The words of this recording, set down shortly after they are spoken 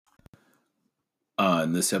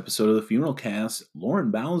In this episode of the Funeral Cast,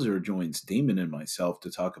 Lauren Bowser joins Damon and myself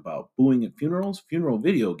to talk about booing at funerals, funeral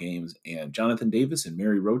video games, and Jonathan Davis and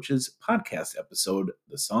Mary Roach's podcast episode,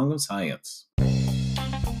 The Song of Science.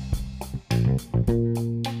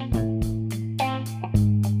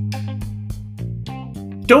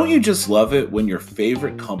 Don't you just love it when your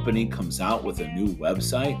favorite company comes out with a new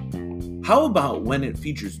website? How about when it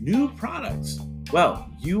features new products? Well,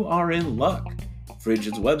 you are in luck.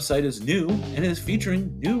 Frigid's website is new and is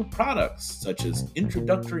featuring new products, such as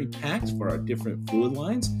introductory packs for our different fluid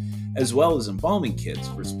lines, as well as embalming kits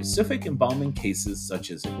for specific embalming cases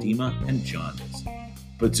such as edema and jaundice.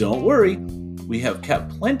 But don't worry, we have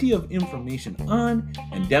kept plenty of information on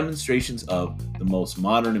and demonstrations of the most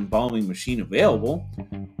modern embalming machine available,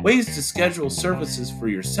 ways to schedule services for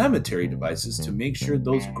your cemetery devices to make sure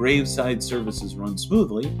those graveside services run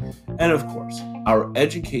smoothly, and of course, our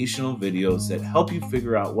educational videos that help you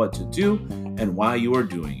figure out what to do and why you are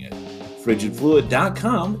doing it.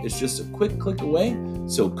 FrigidFluid.com is just a quick click away,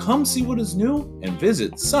 so come see what is new and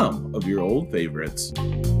visit some of your old favorites.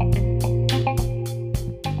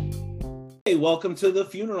 Hey, welcome to the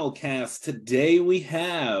Funeral Cast. Today we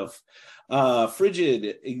have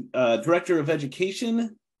Frigid Director of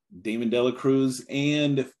Education, Damon Dela Cruz,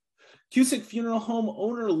 and Cusick Funeral Home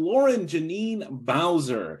owner Lauren Janine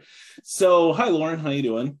Bowser. So, hi Lauren, how you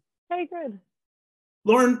doing? Hey, good.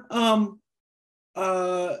 Lauren, why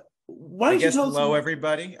don't you tell us? Hello,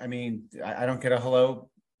 everybody. I mean, I don't get a hello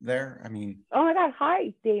there. I mean, oh my God,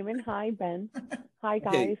 hi Damon, hi Ben, hi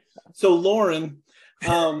guys. Okay. So, Lauren,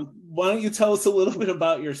 why don't you tell us a little bit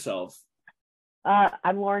about yourself?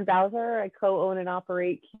 I'm Lauren Bowser. I co-own and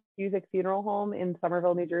operate Cusick Funeral Home in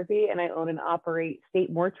Somerville, New Jersey, and I own and operate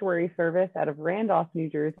State Mortuary Service out of Randolph, New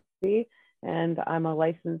Jersey. And I'm a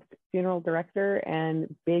licensed funeral director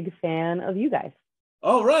and big fan of you guys.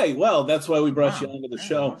 All right. Well, that's why we brought you onto the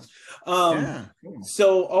show. Cool.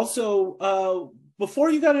 So also, before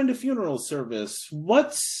you got into funeral service,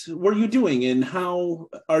 what were you doing and how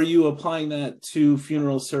are you applying that to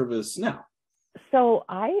funeral service now? So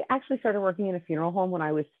I actually started working in a funeral home when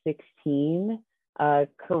I was 16.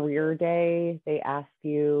 Career day, they ask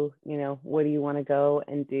you, what do you want to go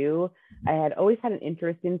and do? I had always had an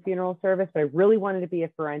interest in funeral service, but I really wanted to be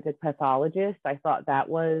a forensic pathologist. I thought that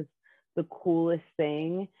was the coolest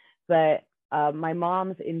thing. But my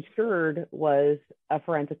mom's insured was a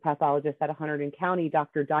forensic pathologist at Hunterdon County,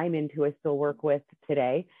 Dr. Damon, who I still work with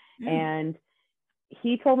today. And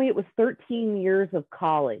he told me it was 13 years of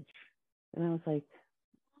college. And I was like,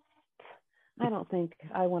 I don't think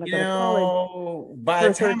I want to go to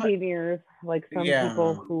college for 13 years, like some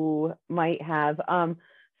people who might have.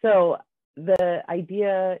 So the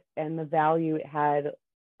idea and the value it had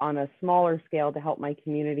on a smaller scale to help my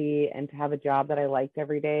community and to have a job that I liked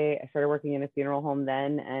every day. I started working in a funeral home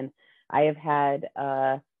then, and I have had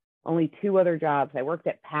only 2 other jobs. I worked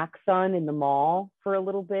at PacSun in the mall for a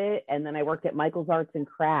little bit, and then I worked at Michael's Arts and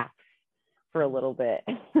Crafts for a little bit.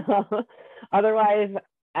 Otherwise,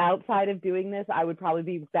 outside of doing this, I would probably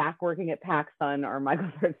be back working at PacSun or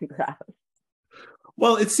Michael's Arts and Crafts.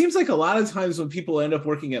 Well, it seems like a lot of times when people end up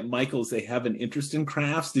working at Michael's, they have an interest in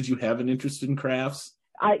crafts. Did you have an interest in crafts?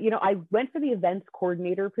 I went for the events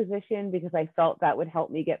coordinator position because I felt that would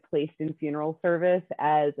help me get placed in funeral service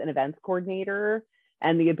as an events coordinator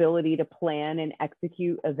and the ability to plan and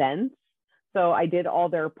execute events. So I did all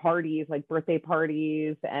their parties, like birthday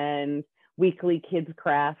parties and weekly kids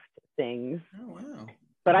craft things. Oh, wow.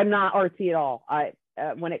 But I'm not artsy at all.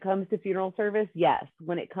 When it comes to funeral service, yes.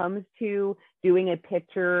 When it comes to doing a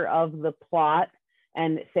picture of the plot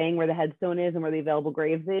and saying where the headstone is and where the available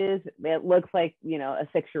graves is, it looks like, a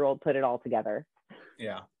 6-year-old put it all together.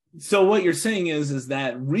 Yeah. So what you're saying is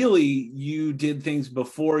that really you did things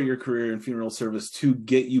before your career in funeral service to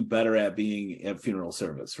get you better at being at funeral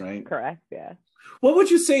service, right? Correct, yeah. What would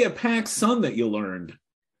you say at PacSun that you learned?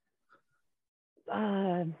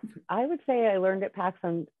 I would say I learned at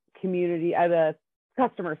PacSun community, the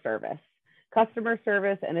customer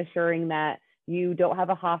service and assuring that you don't have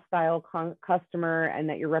a hostile customer and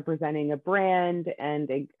that you're representing a brand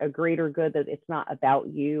and a greater good, that it's not about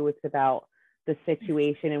you, it's about the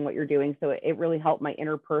situation and what you're doing. So it really helped my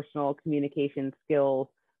interpersonal communication skills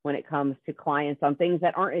when it comes to clients on things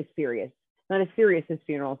that aren't as serious, not as serious as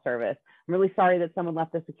funeral service. I'm really sorry that someone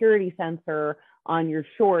left a security sensor on your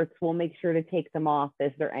shorts. We'll make sure to take them off.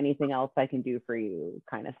 Is there anything else I can do for you?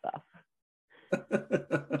 Kind of stuff.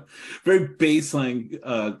 Very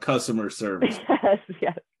baseline customer service.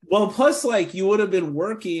 Yes. Well, plus, you would have been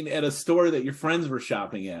working at a store that your friends were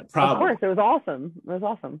shopping at, probably. Of course, it was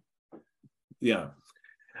awesome. Yeah.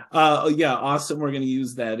 Yeah, awesome. We're going to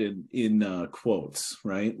use that in quotes,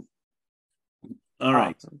 right? All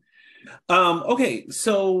right. Awesome. Okay,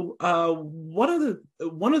 so one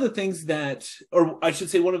of the things that, or I should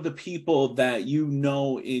say, one of the people that you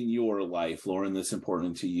know in your life, Lauren, that's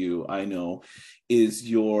important to you, I know, is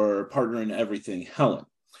your partner in everything, Helen.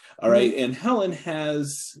 All right, and Helen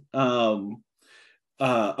has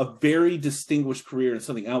a very distinguished career in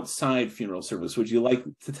something outside funeral service. Would you like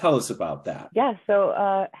to tell us about that? Yeah,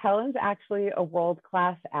 so Helen's actually a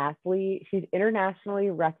world-class athlete. She's internationally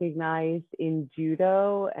recognized in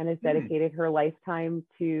judo and has dedicated her lifetime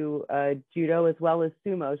to judo as well as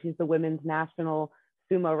sumo. She's the women's national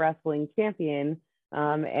sumo wrestling champion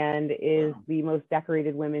and is the most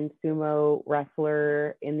decorated women's sumo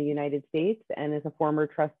wrestler in the United States and is a former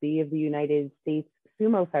trustee of the United States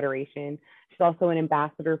Sumo Federation. She's also an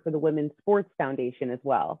ambassador for the Women's Sports Foundation as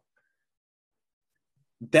well.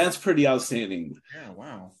 That's pretty outstanding. Yeah,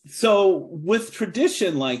 wow. So with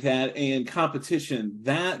tradition like that and competition,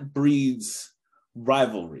 that breeds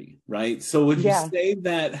rivalry, right? So would you say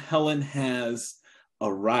that Helen has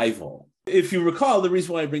a rival? If you recall, the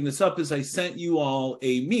reason why I bring this up is I sent you all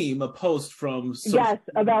a meme, a post from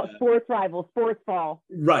about sports rivals, sports ball.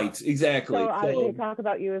 Right, exactly. So they talk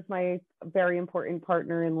about you as my very important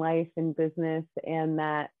partner in life and business, and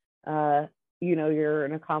that you're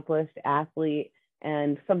an accomplished athlete.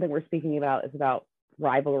 And something we're speaking about is about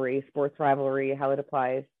rivalry, sports rivalry, how it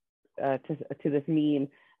applies to this meme.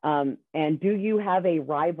 And do you have a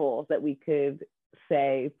rival that we could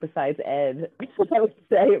say besides Ed? I would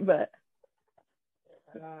say, but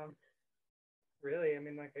really, I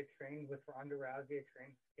mean, like I trained with Ronda Rousey, I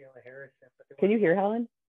trained with Kayla Harrison. Can you hear Helen?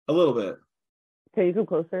 A little bit. Can you come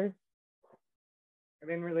closer? I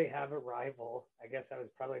didn't really have a rival. I guess I was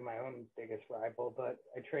probably my own biggest rival, but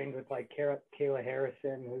I trained with like Kayla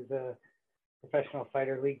Harrison, who's a professional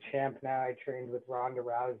fighter league champ now. I trained with Ronda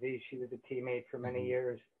Rousey. She was a teammate for many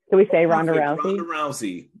years. Can we say Ronda Rousey? Ronda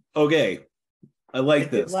Rousey. Okay. I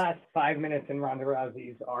like this. It lasted 5 minutes in Ronda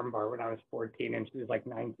Rousey's armbar when I was 14 and she was like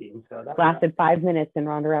 19. So that lasted 5 minutes in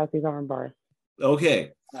Ronda Rousey's armbar.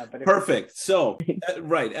 Okay. Perfect. So,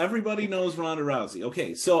 right. Everybody knows Ronda Rousey.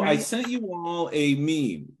 Okay. So I sent you all a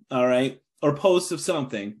meme, all right, or post of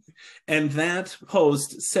something. And that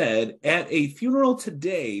post said, at a funeral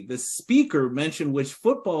today, the speaker mentioned which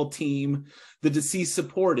football team the deceased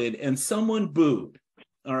supported and someone booed.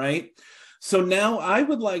 All right. So now I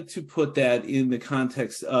would like to put that in the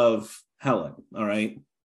context of Helen. All right.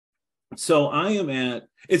 So I am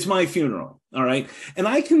it's my funeral, all right? And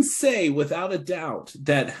I can say without a doubt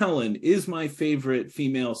that Helen is my favorite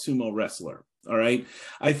female sumo wrestler, all right?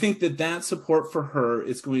 I think that support for her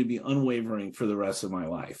is going to be unwavering for the rest of my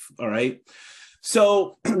life, all right?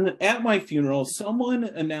 So at my funeral, someone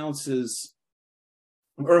announces,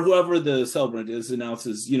 or whoever the celebrant is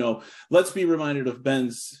announces, let's be reminded of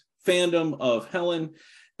Ben's fandom of Helen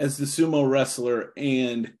as the sumo wrestler,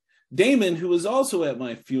 and Damon, who was also at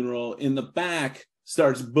my funeral, in the back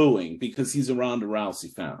starts booing because he's a Ronda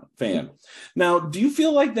Rousey fan. Now, do you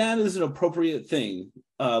feel like that is an appropriate thing,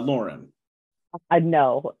 Lauren?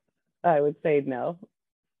 No, I would say no.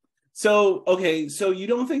 So, okay, so you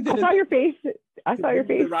don't think that I saw your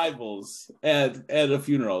face. Rivals at a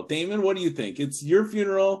funeral. Damon, what do you think? It's your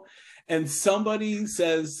funeral, and somebody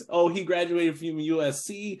says, "Oh, he graduated from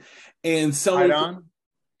USC," and someone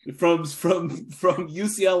from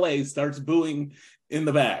UCLA starts booing in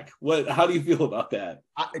the back. How do you feel about that?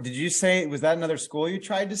 Did you say, was that another school you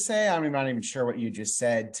tried to say? I'm not even sure what you just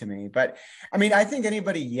said to me, but I mean, I think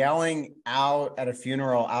anybody yelling out at a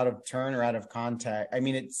funeral out of turn or out of context, I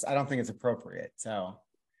don't think it's appropriate. So,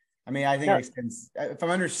 I mean, I think if I'm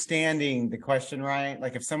understanding the question right,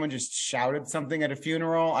 like if someone just shouted something at a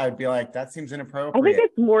funeral, I'd be like, that seems inappropriate. I think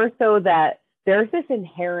it's more so that there's this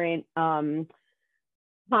inherent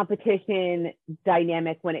competition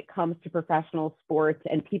dynamic when it comes to professional sports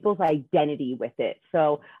and people's identity with it.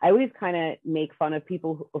 So I always kind of make fun of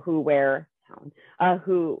people who wear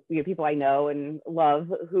people I know and love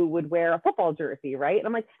who would wear a football jersey, right? And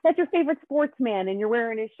I'm like, that's your favorite sportsman and you're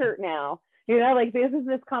wearing his shirt now. Like this is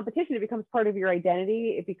this competition. It becomes part of your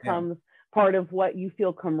identity. It becomes part of what you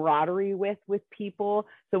feel camaraderie with people.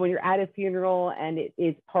 So when you're at a funeral and it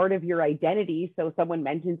is part of your identity, so someone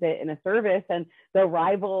mentions it in a service and the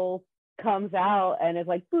rival comes out and is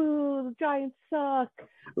like, boo, the Giants suck.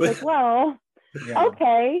 Like, well,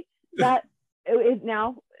 okay, that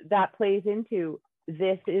plays into,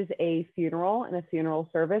 this is a funeral and a funeral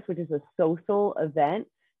service, which is a social event.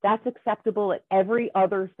 That's acceptable at every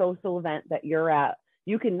other social event that you're at.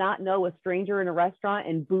 You cannot know a stranger in a restaurant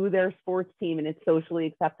and boo their sports team and it's socially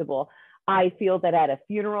acceptable. I feel that at a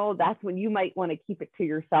funeral, that's when you might want to keep it to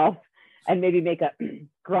yourself and maybe make a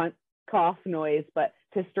grunt cough noise. But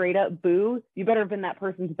to straight up boo, you better have been that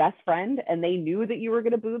person's best friend and they knew that you were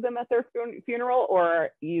going to boo them at their funeral, or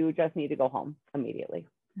you just need to go home immediately.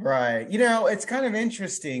 Right. You know, it's kind of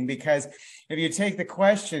interesting because if you take the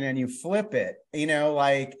question and you flip it, you know,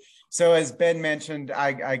 like, so as Ben mentioned,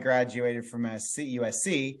 I graduated from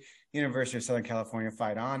USC, University of Southern California,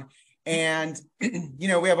 Fight On. And, you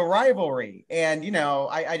know, we have a rivalry. And, you know,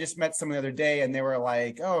 I just met someone the other day and they were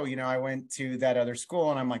like, oh, you know, I went to that other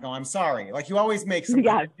school. And I'm like, oh, I'm sorry. Like, you always make some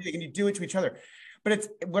kind of dig and you do it to each other. But it's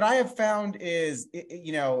what I have found is,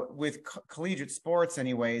 you know, with collegiate sports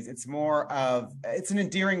anyways, it's more of, it's an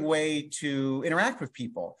endearing way to interact with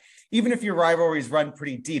people. Even if your rivalries run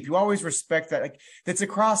pretty deep, you always respect that. Like, that's a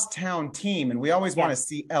cross-town team and we always want to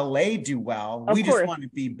see LA do well. We just want to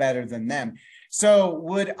be better than them. So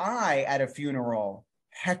would I, at a funeral,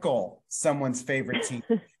 heckle someone's favorite team?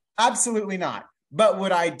 Absolutely not. But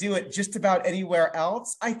would I do it just about anywhere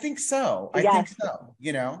else? I think so. I think so,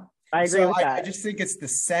 you know? I agree with that. I just think it's the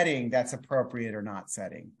setting that's appropriate or not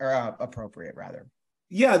setting, or appropriate rather.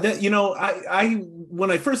 Yeah, that, you know, I when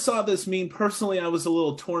I first saw this meme, personally, I was a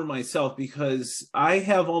little torn myself because I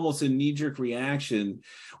have almost a knee-jerk reaction.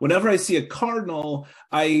 Whenever I see a Cardinal,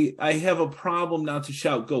 I have a problem not to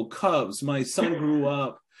shout, "Go Cubs." My son grew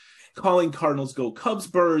up calling Cardinals "Go Cubs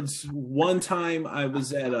Birds." One time I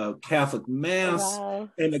was at a Catholic mass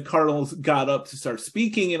and the Cardinals got up to start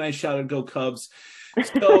speaking and I shouted, "Go Cubs."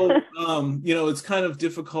 So you know, it's kind of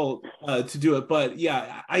difficult to do it, but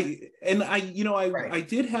yeah, I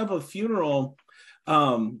did have a funeral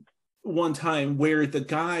one time where the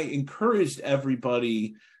guy encouraged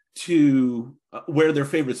everybody to wear their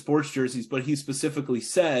favorite sports jerseys, but he specifically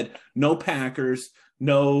said no Packers,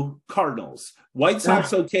 no Cardinals. White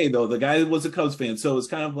Sox, okay, though. The guy was a Cubs fan. So it's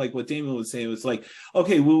kind of like what Damon was saying. It's like,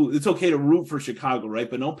 okay, well, it's okay to root for Chicago, right?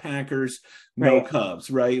 But no Packers, no Cubs,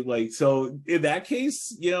 right? Like, so in that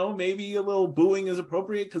case, you know, maybe a little booing is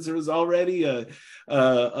appropriate because there was already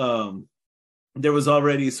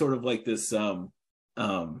sort of like this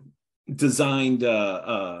designed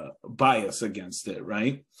bias against it,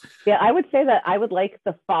 right? Yeah, I would say that I would like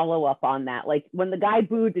the follow-up on that. Like, when the guy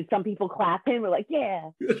booed, did some people clap him? We're like, yeah.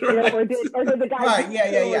 Right. You know, or did the guy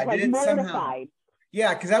was like mortified?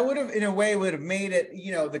 Yeah, because that would have, in a way, would have made it,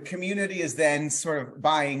 you know, the community is then sort of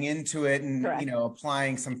buying into it and, you know,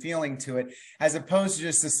 applying some feeling to it, as opposed to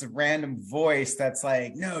just this random voice that's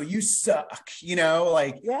like, no, you suck, you know,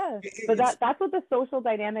 like. Yeah, but that's what the social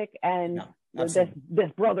dynamic and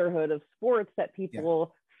this brotherhood of sports that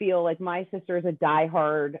people feel like. My sister is a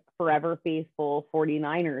diehard, forever faithful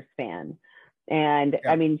 49ers fan. And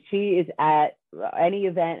I mean, she is at any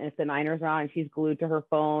event, and if the Niners are on, she's glued to her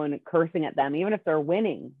phone, cursing at them, even if they're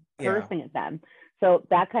winning, cursing at them. So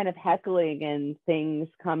that kind of heckling and things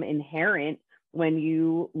come inherent when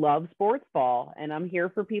you love sports ball. And I'm here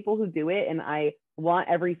for people who do it. And I want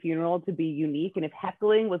every funeral to be unique. And if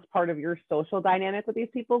heckling was part of your social dynamic with these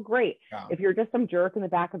people, great. Yeah. If you're just some jerk in the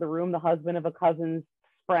back of the room, the husband of a cousin's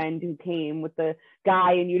friend who came with the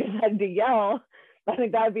guy and you just had to yell, I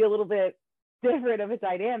think that would be a little bit different of a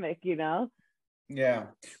dynamic, you know? Yeah.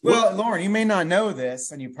 Well, Lauren, you may not know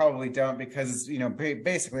this, and you probably don't because it's, you know,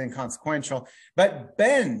 basically inconsequential, but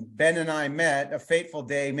Ben and I met a fateful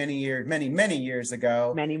day many years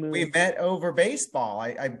ago. We met over baseball.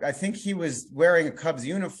 I think he was wearing a Cubs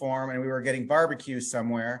uniform and we were getting barbecue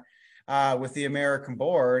somewhere with the American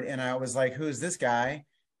board. And I was like, who's this guy?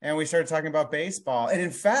 And we started talking about baseball. And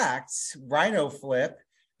in fact, Rhino Flip,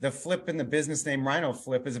 the flip in the business name Rhino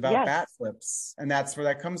Flip, is about bat flips, and that's where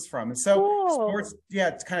that comes from. And so sports,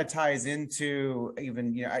 it kind of ties into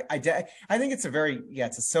even, you know, I think it's a very,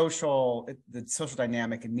 it's a social, the social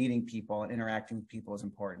dynamic and meeting people and interacting with people is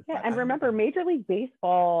important. Yeah, and remember, Major League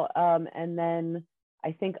Baseball, and then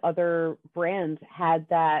I think other brands had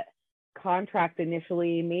that contract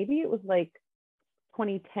initially. Maybe it was like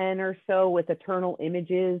 2010 or so with Eternal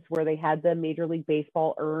Images, where they had the Major League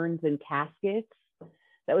Baseball urns and caskets.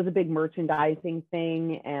 That was a big merchandising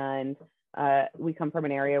thing, and we come from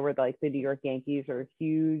an area where like the New York Yankees are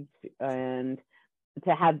huge, and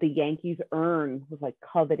to have the Yankees urn was like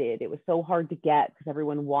coveted. It was so hard to get because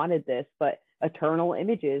everyone wanted this, but Eternal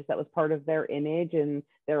Images, that was part of their image and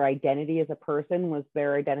their identity as a person, was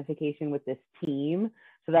their identification with this team.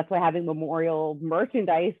 So that's why having memorial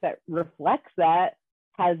merchandise that reflects that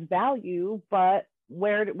has value. But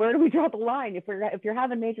where do we draw the line? If you're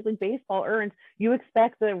having Major League Baseball urns, you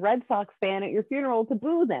expect the Red Sox fan at your funeral to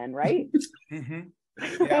boo then, right?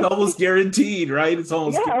 Mm-hmm. Yeah. Almost guaranteed, right? It's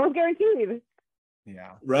almost almost guaranteed.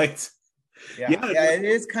 Yeah. Right. Yeah, it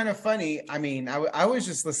is kind of funny. I mean, I was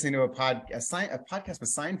just listening to a podcast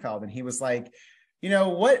with Seinfeld, and he was like,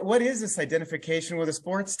 what is this identification with a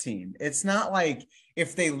sports team? It's not like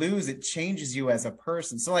if they lose, it changes you as a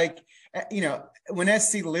person. So like, when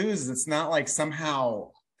SC loses, it's not like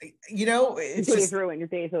somehow, it's your just through and your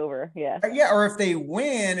day's over. Yeah. Yeah. Or if they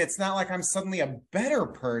win, it's not like I'm suddenly a better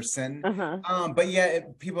person. But yeah,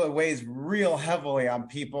 it weighs real heavily on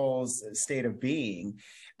people's state of being.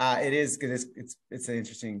 It's an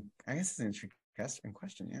interesting, I guess it's an interesting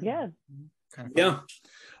question. Yeah. Kind of fun. Yeah.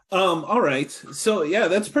 All right. So yeah,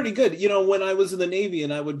 that's pretty good. When I was in the Navy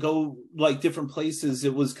and I would go like different places,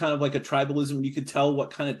 it was kind of like a tribalism. You could tell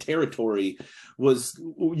what kind of territory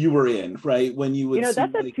you were in, right? When you would that's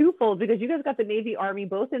a twofold, because you guys got the Navy Army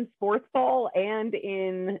both in sports ball and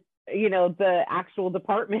in the actual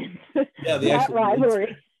department. Yeah, the actual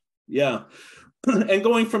rivalry. Yeah. And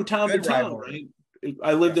going from town to town, rivalry. Right?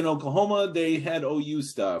 I lived in Oklahoma. They had OU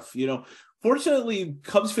stuff, Fortunately,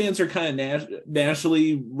 Cubs fans are kind of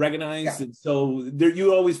nationally recognized, and so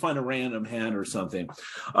you always find a random hat or something.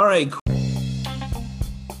 All right.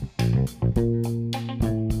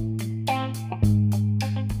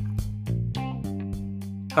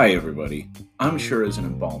 Hi, everybody. I'm sure as an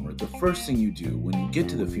embalmer, the first thing you do when you get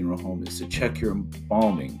to the funeral home is to check your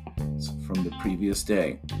embalming from the previous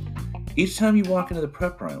day. Each time you walk into the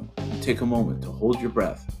prep room, you take a moment to hold your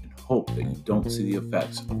breath and hope that you don't see the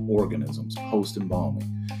effects of organisms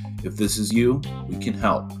post-embalming. If this is you, we can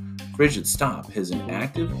help. Frigid Stop has an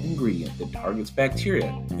active ingredient that targets bacteria,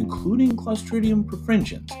 including Clostridium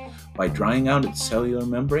perfringens, by drying out its cellular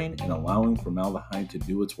membrane and allowing formaldehyde to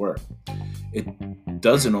do its work. It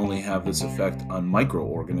doesn't only have this effect on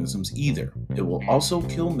microorganisms either. It will also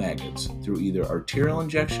kill maggots through either arterial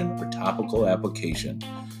injection or topical application.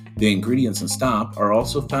 The ingredients in Stop are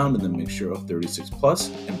also found in the mixture of 36 Plus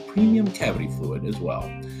and premium cavity fluid as well.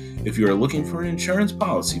 If you are looking for an insurance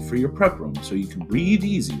policy for your prep room so you can breathe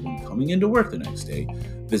easy when coming into work the next day,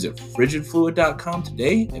 visit frigidfluid.com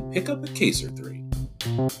today and pick up a case or 3.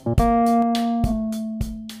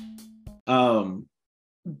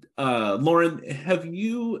 Lauren, have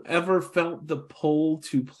you ever felt the pull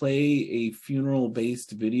to play a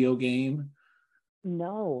funeral-based video game?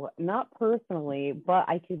 No, not personally, but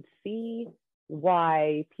I could see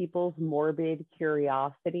why people's morbid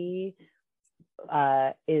curiosity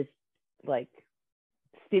is like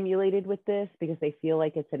stimulated with this, because they feel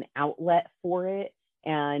like it's an outlet for it,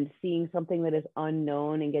 and seeing something that is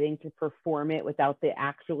unknown and getting to perform it without the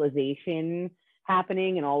actualization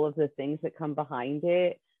happening and all of the things that come behind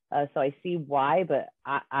it. So I see why, but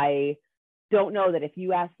I don't know that if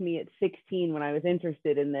you asked me at 16 when I was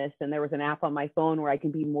interested in this and there was an app on my phone where I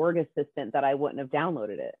can be morgue assistant, that I wouldn't have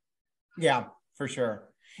downloaded it. Yeah, for sure.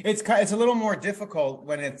 It's a little more difficult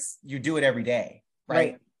when you do it every day,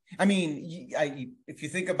 right? I mean, if you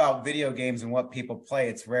think about video games and what people play,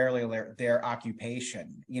 it's rarely their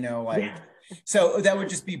occupation, so that would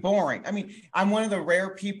just be boring. I mean, I'm one of the rare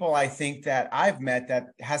people I think that I've met that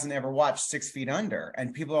hasn't ever watched 6 Feet Under,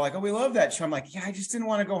 and people are like, "Oh, we love that show." I'm like, "Yeah, I just didn't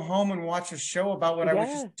want to go home and watch a show about what I was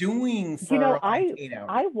just doing for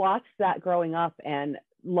I watched that growing up and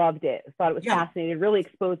loved it. Thought it was fascinating. It really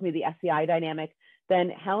exposed me to the SCI dynamic. Then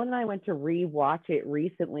Helen and I went to re-watch it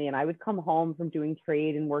recently, and I would come home from doing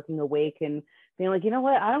trade and working awake and being like, you know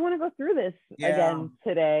what? I don't want to go through this again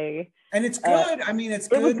today. And it's good. I mean, it's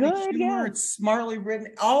good. The humor, it's smartly written,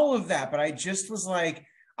 all of that. But I just was like,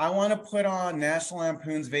 I want to put on National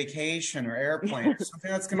Lampoon's Vacation or Airplane or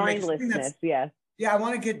something that's going to make mindlessness. Yeah, I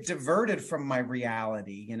want to get diverted from my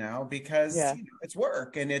reality, because it's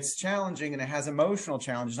work and it's challenging and it has emotional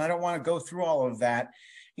challenges. And I don't want to go through all of that,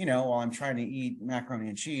 while I'm trying to eat macaroni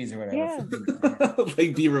and cheese or whatever. Yeah.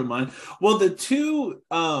 Like be reminded. Well, the two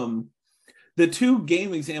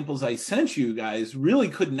game examples I sent you guys really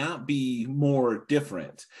could not be more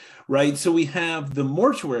different, right? So we have the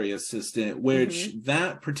Mortuary Assistant, which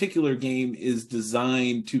that particular game is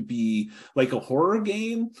designed to be like a horror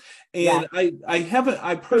game. And I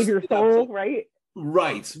personally your soul, right?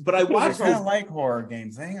 Right. But I watched I kind of like horror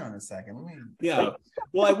games. Hang on a second.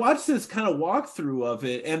 Well, I watched this kind of walkthrough of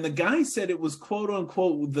it, and the guy said it was quote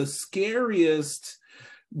unquote the scariest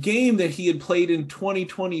game that he had played in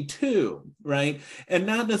 2022, right? And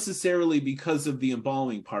not necessarily because of the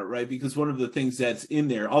embalming part, right? Because one of the things that's in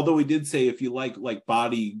there, although he did say if you like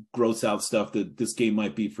body gross out stuff, that this game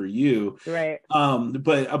might be for you, right?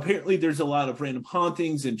 But apparently there's a lot of random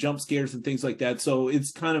hauntings and jump scares and things like that, so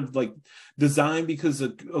it's kind of like designed because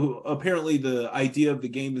apparently the idea of the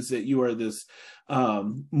game is that you are this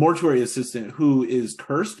mortuary assistant who is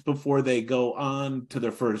cursed before they go on to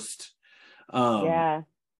their first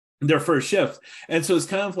their first shift. And so it's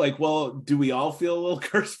kind of like, well, do we all feel a little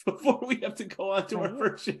cursed before we have to go on to our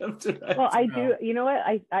first shift? Well, I do. You know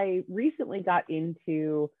what? I recently got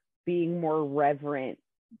into being more reverent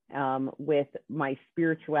with my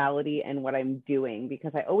spirituality and what I'm doing,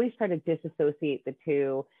 because I always try to disassociate the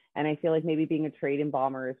two. And I feel like maybe being a trade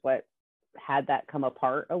embalmer is what had that come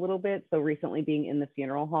apart a little bit. So recently being in the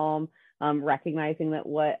funeral home, recognizing that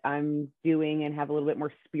what I'm doing and have a little bit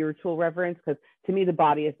more spiritual reverence, because to me, the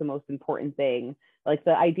body is the most important thing. Like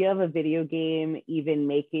the idea of a video game, even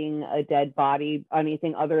making a dead body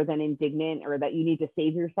anything other than indignant, or that you need to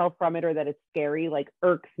save yourself from it, or that it's scary, like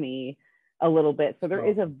irks me a little bit. So there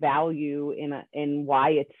is a value in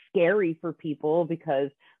why it's scary for people, because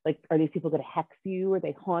like, are these people going to hex you? Are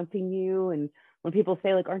they haunting you? And when people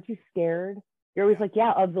say like, aren't you scared? You're always like,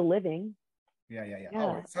 yeah, of the living. Yeah.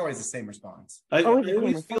 Oh, it's always the same response. I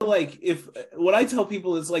always feel like if what I tell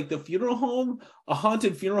people is like the funeral home, a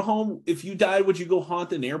haunted funeral home, if you died, would you go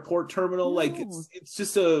haunt an airport terminal? No. Like it's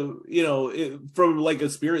just from like a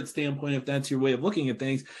spirit standpoint, if that's your way of looking at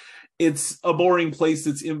things, it's a boring place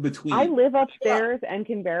that's in between. I live upstairs and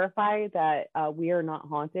can verify that we are not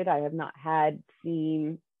haunted. I have not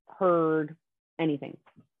seen, heard anything.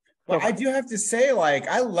 Well, I do have to say, like,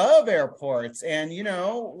 I love airports, and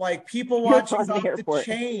like people watching off the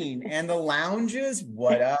chain and the lounges.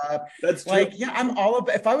 What up? That's true. Like, yeah, I'm all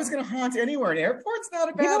about. If I was going to haunt anywhere, an airport's not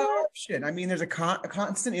a bad option. I mean, there's a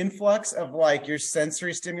constant influx of like your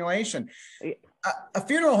sensory stimulation. A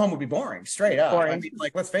funeral home would be boring, straight up. I mean,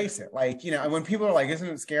 like, let's face it. Like, when people are like, "Isn't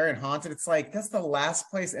it scary and haunted?" It's like that's the last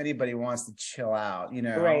place anybody wants to chill out.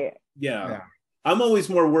 Right? Yeah. I'm always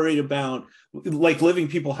more worried about like living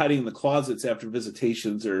people hiding in the closets after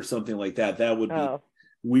visitations or something like that. That would be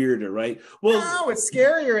weirder, right? Well, no, what's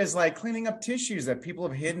scarier is like cleaning up tissues that people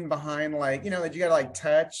have hidden behind, like, that you got to like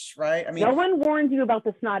touch, right? I mean, no one warns you about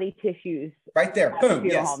the snotty tissues. Right there. Boom.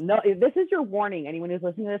 Yes. No, this is your warning. Anyone who's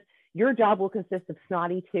listening to this, your job will consist of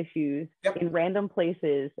snotty tissues in random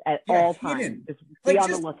places at all times. Just be on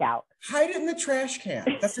the lookout. Hide it in the trash can.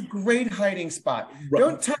 That's a great hiding spot. Right.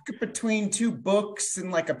 Don't tuck it between two books and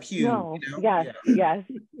like a pew. No. Yes.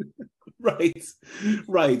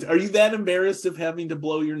 Right. Are you that embarrassed of having to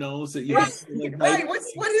blow your nose that you right?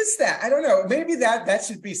 What is that? I don't know. Maybe that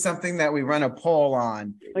should be something that we run a poll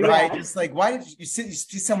on, right? It's like, why did you see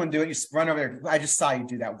someone do it? You run over there. I just saw you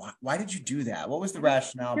do that. Why did you do that? What was the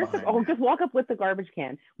rationale behind it? Just walk up with the garbage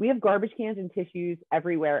can. We have garbage cans and tissues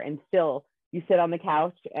everywhere, and still you sit on the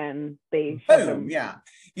couch and they shove them. Yeah.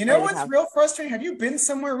 You know what's real frustrating? Have you been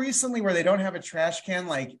somewhere recently where they don't have a trash can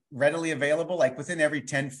like readily available, like within every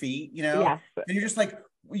 10 feet, Yes. And you're just like,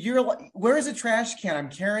 where is a trash can? I'm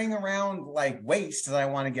carrying around like waste that I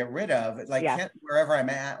want to get rid of. Like can't wherever I'm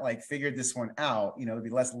at, like figured this one out, it'd be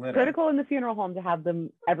less litter. Critical in the funeral home to have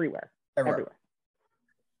them everywhere.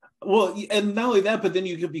 Well, and not only that, but then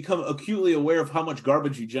you can become acutely aware of how much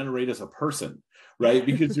garbage you generate as a person, right?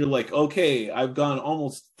 Because you're like, okay, I've gone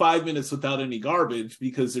almost 5 minutes without any garbage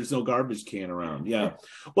because there's no garbage can around. Yeah.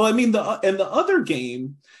 Well, I mean, the other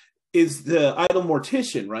game is the Idle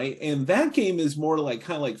Mortician, right? And that game is more like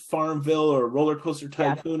kind of like Farmville or Roller Coaster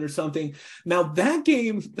Tycoon or something. Now that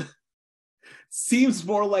game seems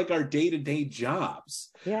more like our day-to-day jobs.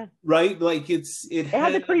 Yeah. Right? Like it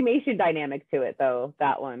has a cremation dynamic to it though,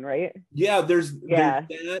 that one, right? Yeah, there's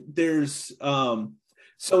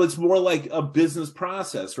so it's more like a business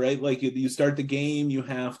process, right? Like you start the game, you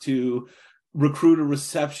have to recruit a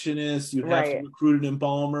receptionist, you have to recruit an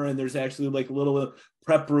embalmer, and there's actually like a little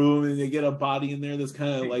prep room, and they get a body in there that's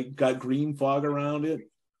kind of like got green fog around it.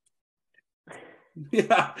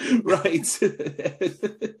 Yeah, right.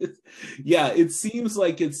 Yeah, it seems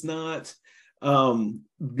like it's not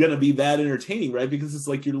gonna be that entertaining, right? Because it's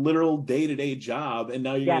like your literal day-to-day job, and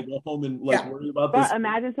now you're gonna go home and like worry about this. But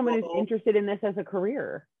imagine someone who's interested in this as a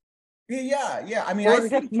career. Yeah. I mean, or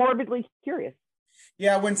just morbidly curious.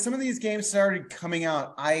 Yeah, when some of these games started coming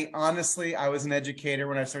out, I was an educator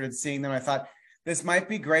when I started seeing them. I thought this might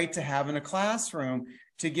be great to have in a classroom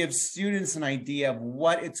to give students an idea of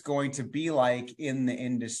what it's going to be like in the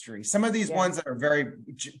industry. Some of these ones that are very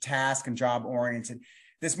task and job oriented,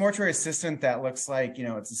 this mortuary assistant that looks like,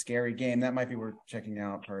 it's a scary game, that might be worth checking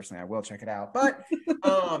out personally. I will check it out. But,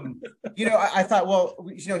 I thought, well,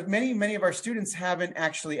 many of our students haven't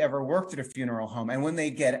actually ever worked at a funeral home. And when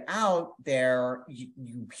they get out there,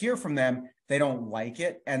 you hear from them, they don't like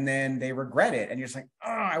it, and then they regret it. And you're just like,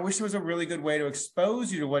 I wish there was a really good way to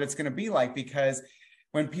expose you to what it's going to be like, because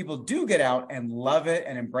when people do get out and love it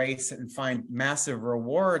and embrace it and find massive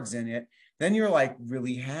rewards in it, then you're like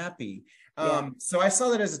really happy. So I saw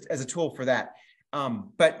that as a tool for that.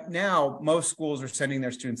 But now most schools are sending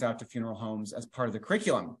their students out to funeral homes as part of the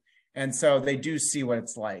curriculum. And so they do see what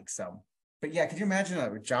it's like. So, but yeah, could you imagine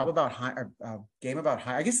a job about a game about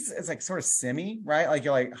hire? I guess it's like sort of right? Like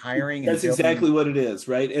you're like hiring. That's exactly what it is,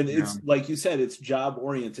 right? And it's like you said, it's job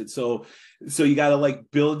oriented. So you got to like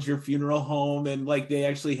build your funeral home, and like they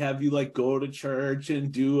actually have you like go to church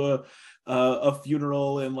and do a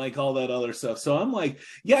funeral and like all that other stuff. So I'm like,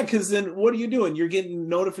 yeah, because then what are you doing? You're getting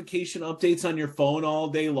notification updates on your phone all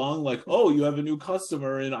day long, like, oh, you have a new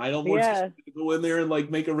customer, and I don't want to go in there and like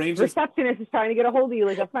make arrangements. Receptionist is trying to get a hold of you.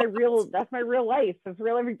 Like that's my real life. It's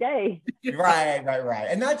real every day. Right.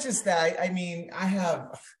 And not just that. I mean,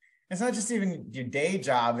 it's not just even your day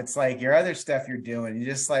job. It's like your other stuff you're doing. You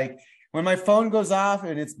just like, when my phone goes off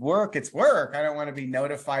and it's work, it's work. I don't want to be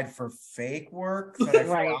notified for fake work that I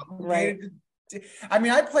feel obligated to. I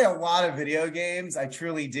mean, I play a lot of video games. I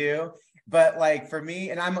truly do. But like for me,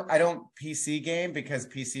 and I don't PC game because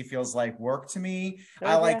PC feels like work to me.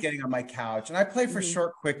 I like getting on my couch, and I play for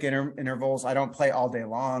short, quick intervals. I don't play all day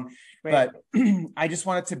long, but I just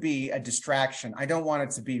want it to be a distraction. I don't want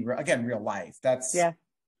it to be, again, real life. That's, you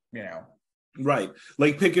know. Right.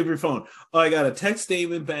 Like pick up your phone. Oh, I got to text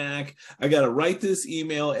Damon back. I got to write this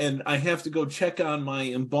email, and I have to go check on my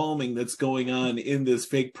embalming that's going on in this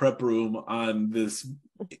fake prep room on this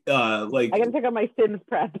like I got to check on my Sims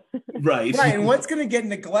prep. Right. And what's going to get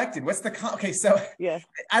neglected? What's the okay, so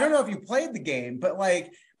I don't know if you played the game, but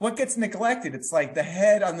like what gets neglected? It's like the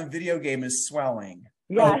head on the video game is swelling.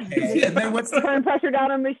 Okay. And then what's the turn pressure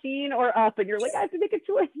down on machine or up, and you're like, I have to make a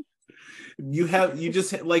choice. You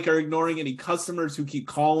just like are ignoring any customers who keep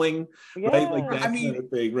calling, right? Like that kind of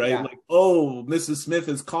thing, right? Like, oh, Mrs. Smith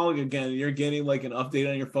is calling again, and you're getting like an update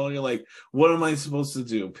on your phone. You're like, what am I supposed to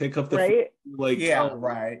do? Pick up the phone? Like,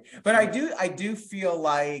 But I do feel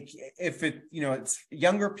like if it, it's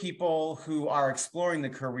younger people who are exploring the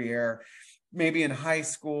career, maybe in high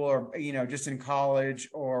school or, just in college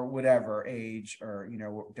or whatever age or,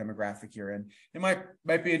 demographic you're in, it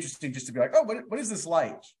might be interesting just to be like, oh, what is this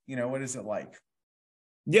like? What is it like?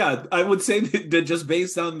 Yeah, I would say that just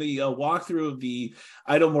based on the walkthrough of the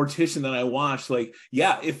Idle Mortician that I watched, like,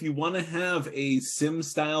 yeah, if you want to have a sim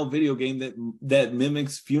style video game that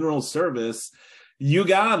mimics funeral service, you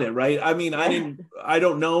got it, right? I mean, I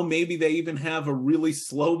don't know. Maybe they even have a really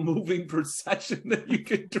slow moving procession that you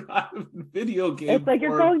could drive in video game. It's like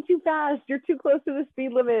you're going too fast. You're too close to the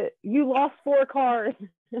speed limit. You lost 4 cars.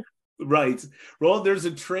 Right. Well, there's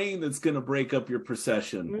a train that's going to break up your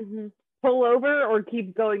procession. Mm-hmm. Pull over or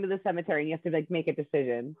keep going to the cemetery, and you have to like make a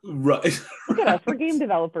decision. Right. Look at us. We're game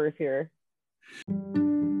developers here.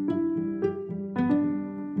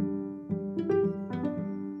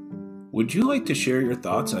 Would you like to share your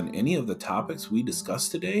thoughts on any of the topics we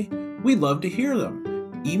discussed today? We'd love to hear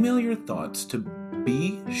them. Email your thoughts to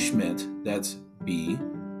bschmidt, that's BSCHMIDT,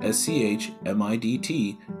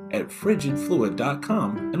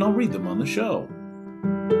 @frigidfluid.com, and I'll read them on the show.